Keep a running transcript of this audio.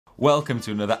Welcome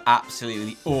to another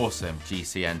absolutely awesome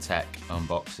GCN Tech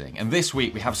unboxing. And this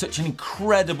week we have such an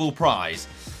incredible prize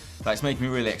that's making me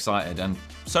really excited, and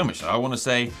so much so I want to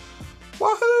say,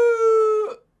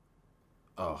 wahoo!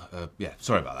 Yeah,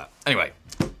 sorry about that. Anyway,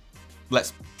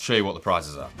 let's show you what the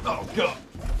prizes are. Oh God,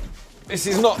 this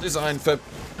is not designed for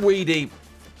weedy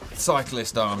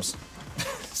cyclist arms.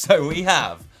 So we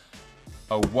have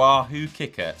a Wahoo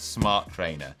Kickr Smart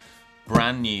trainer,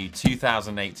 brand new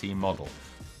 2018 model.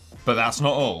 But that's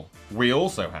not all. We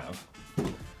also have,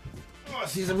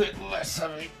 this is a bit less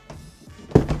heavy,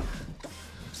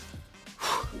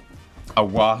 a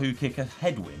Wahoo Kickr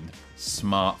Headwind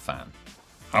Smart fan.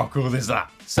 How cool is that?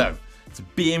 So, to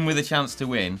be in with a chance to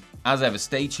win, as ever,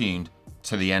 stay tuned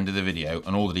to the end of the video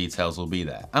and all the details will be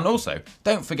there. And also,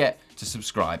 don't forget to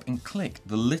subscribe and click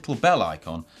the little bell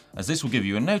icon, as this will give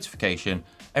you a notification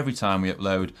every time we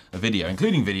upload a video,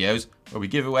 including videos where we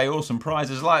give away awesome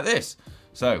prizes like this.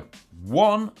 So,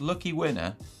 one lucky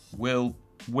winner will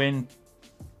win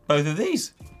both of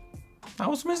these.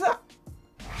 How awesome is that?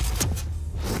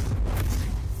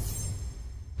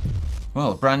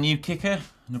 Well, a brand new Kickr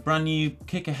and a brand new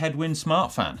Kickr Headwind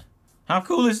Smart fan. How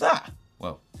cool is that?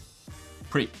 Well,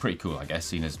 pretty cool, I guess,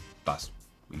 seeing as that's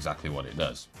exactly what it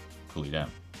does. Cool you down.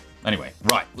 Anyway,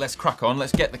 right, let's crack on.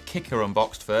 Let's get the Kickr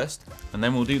unboxed first, and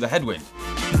then we'll do the Headwind.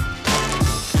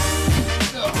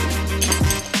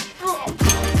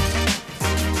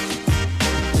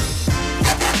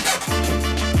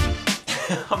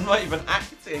 I'm not even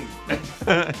acting.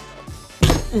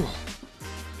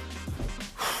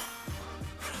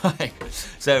 Right,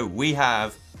 so we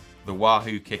have the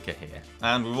Wahoo Kickr here,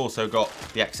 and we've also got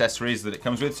the accessories that it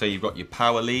comes with. So you've got your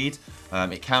power lead,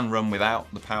 it can run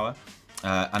without the power,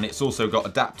 and it's also got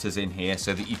adapters in here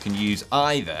so that you can use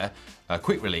either a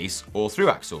quick release or through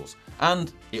axles.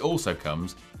 And it also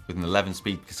comes with an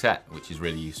 11-speed cassette, which is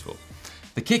really useful.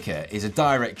 The Kickr is a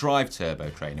direct drive turbo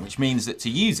trainer, which means that to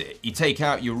use it, you take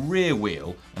out your rear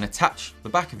wheel and attach the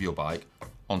back of your bike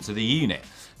onto the unit.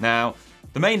 Now,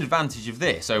 the main advantage of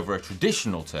this over a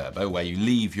traditional turbo, where you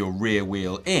leave your rear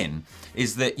wheel in,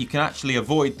 is that you can actually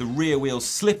avoid the rear wheel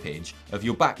slippage of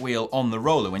your back wheel on the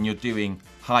roller when you're doing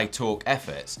high torque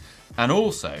efforts. And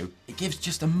also, it gives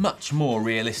just a much more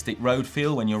realistic road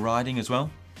feel when you're riding as well.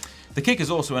 The Kickr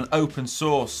is also an open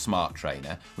source smart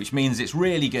trainer, which means it's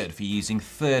really good for using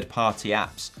third-party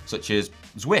apps such as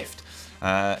Zwift,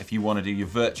 if you want to do your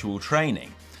virtual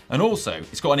training. And also,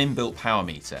 it's got an inbuilt power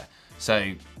meter.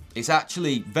 So it's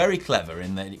actually very clever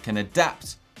in that it can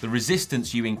adapt the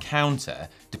resistance you encounter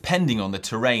depending on the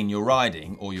terrain you're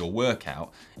riding or your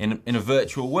workout in a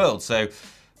virtual world. So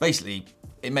basically,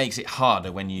 it makes it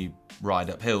harder when you ride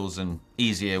up hills and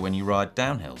easier when you ride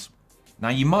down hills. Now,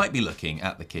 you might be looking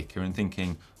at the Kickr and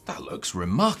thinking, that looks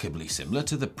remarkably similar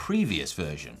to the previous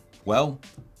version. Well,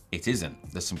 it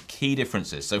isn't. There's some key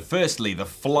differences. So firstly, the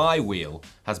flywheel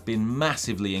has been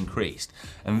massively increased,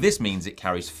 and this means it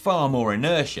carries far more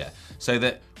inertia, so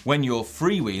that when you're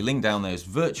freewheeling down those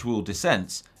virtual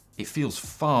descents, it feels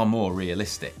far more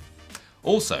realistic.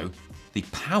 Also, the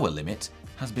power limit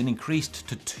has been increased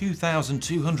to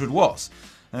 2,200 watts,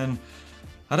 and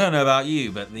I don't know about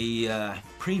you, but the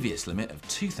previous limit of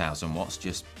 2,000 watts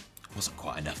just wasn't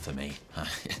quite enough for me.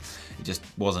 It just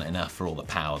wasn't enough for all the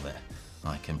power that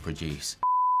I can produce.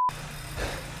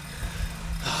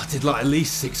 I did like at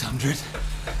least 600.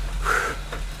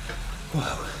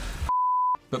 Whoa.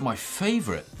 But my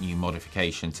favourite new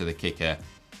modification to the Kickr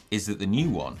is that the new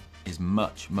one is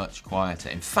much quieter.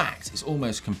 In fact, it's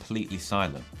almost completely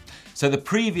silent. So the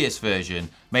previous version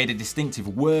made a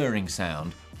distinctive whirring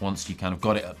sound once you kind of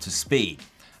got it up to speed.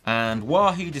 And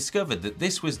Wahoo discovered that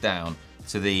this was down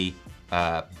to the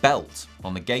belt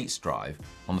on the Gates drive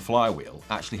on the flywheel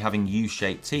actually having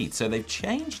U-shaped teeth. So they've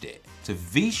changed it to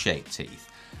V-shaped teeth.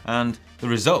 And the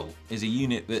result is a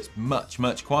unit that's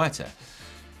much quieter.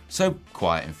 So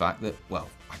quiet, in fact, that, well,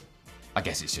 I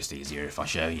guess it's just easier if I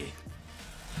show you.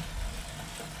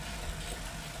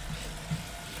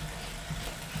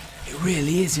 It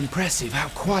really is impressive how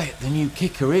quiet the new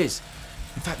Kickr is.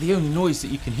 In fact, the only noise that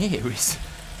you can hear is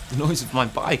the noise of my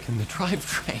bike and the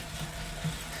drivetrain.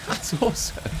 That's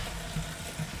awesome.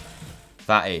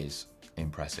 That is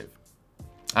impressive.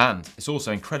 And it's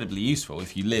also incredibly useful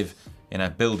if you live in a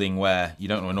building where you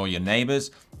don't want to annoy your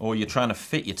neighbours, or you're trying to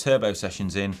fit your turbo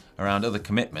sessions in around other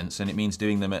commitments and it means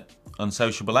doing them at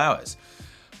unsociable hours.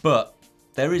 But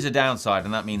there is a downside,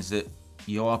 and that means that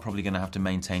you are probably going to have to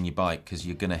maintain your bike because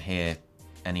you're going to hear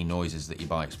any noises that your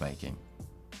bike's making.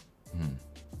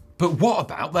 But what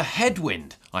about the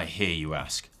Headwind, I hear you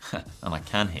ask? And I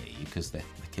can hear you because the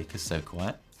Kickr's so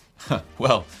quiet.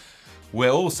 Well,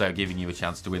 we're also giving you a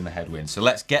chance to win the Headwind. So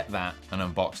let's get that and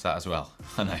unbox that as well.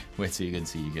 I know, we're too good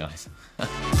to you guys.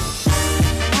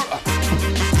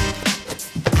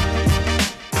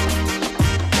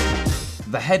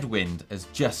 The Headwind has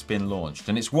just been launched,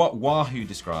 and it's what Wahoo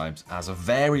describes as a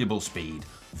variable speed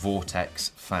vortex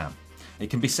fan. It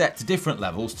can be set to different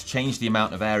levels to change the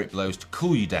amount of air it blows to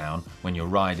cool you down when you're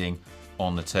riding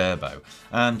on the turbo.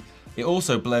 And it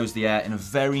also blows the air in a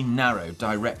very narrow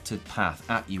directed path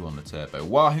at you on the turbo.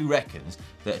 Wahoo reckons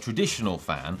that a traditional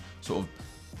fan sort of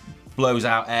blows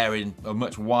out air in a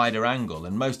much wider angle,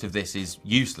 and most of this is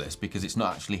useless because it's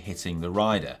not actually hitting the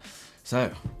rider.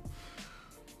 So,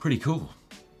 pretty cool.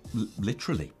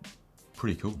 Literally,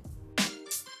 pretty cool.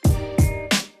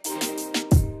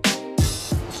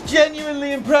 It's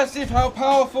genuinely impressive how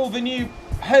powerful the new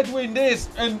Headwind is,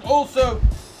 and also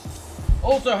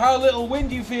how little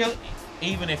wind you feel,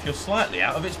 even if you're slightly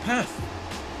out of its path.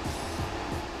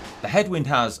 The Headwind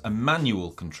has a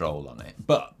manual control on it,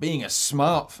 but being a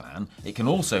smart fan, it can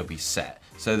also be set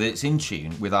so that it's in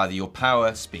tune with either your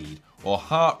power, speed, or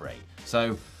heart rate.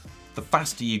 So the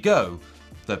faster you go,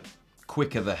 the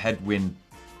quicker the Headwind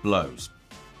blows.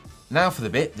 Now for the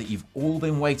bit that you've all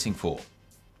been waiting for.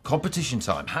 Competition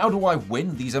time. How do I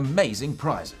win these amazing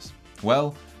prizes?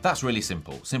 Well, that's really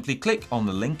simple. Simply click on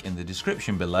the link in the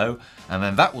description below, and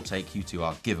then that will take you to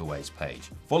our giveaways page.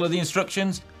 Follow the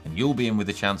instructions and you'll be in with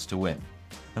a chance to win.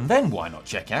 And then why not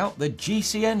check out the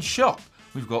GCN shop?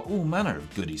 We've got all manner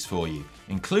of goodies for you,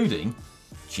 including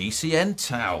GCN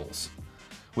towels,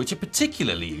 which are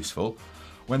particularly useful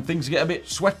when things get a bit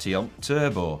sweaty on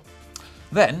turbo.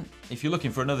 Then, if you're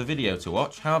looking for another video to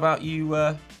watch, how about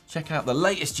you check out the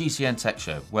latest GCN Tech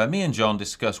show, where me and John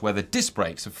discuss whether disc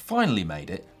brakes have finally made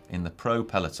it in the pro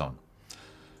peloton.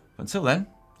 Until then,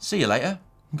 see you later,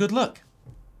 and good luck.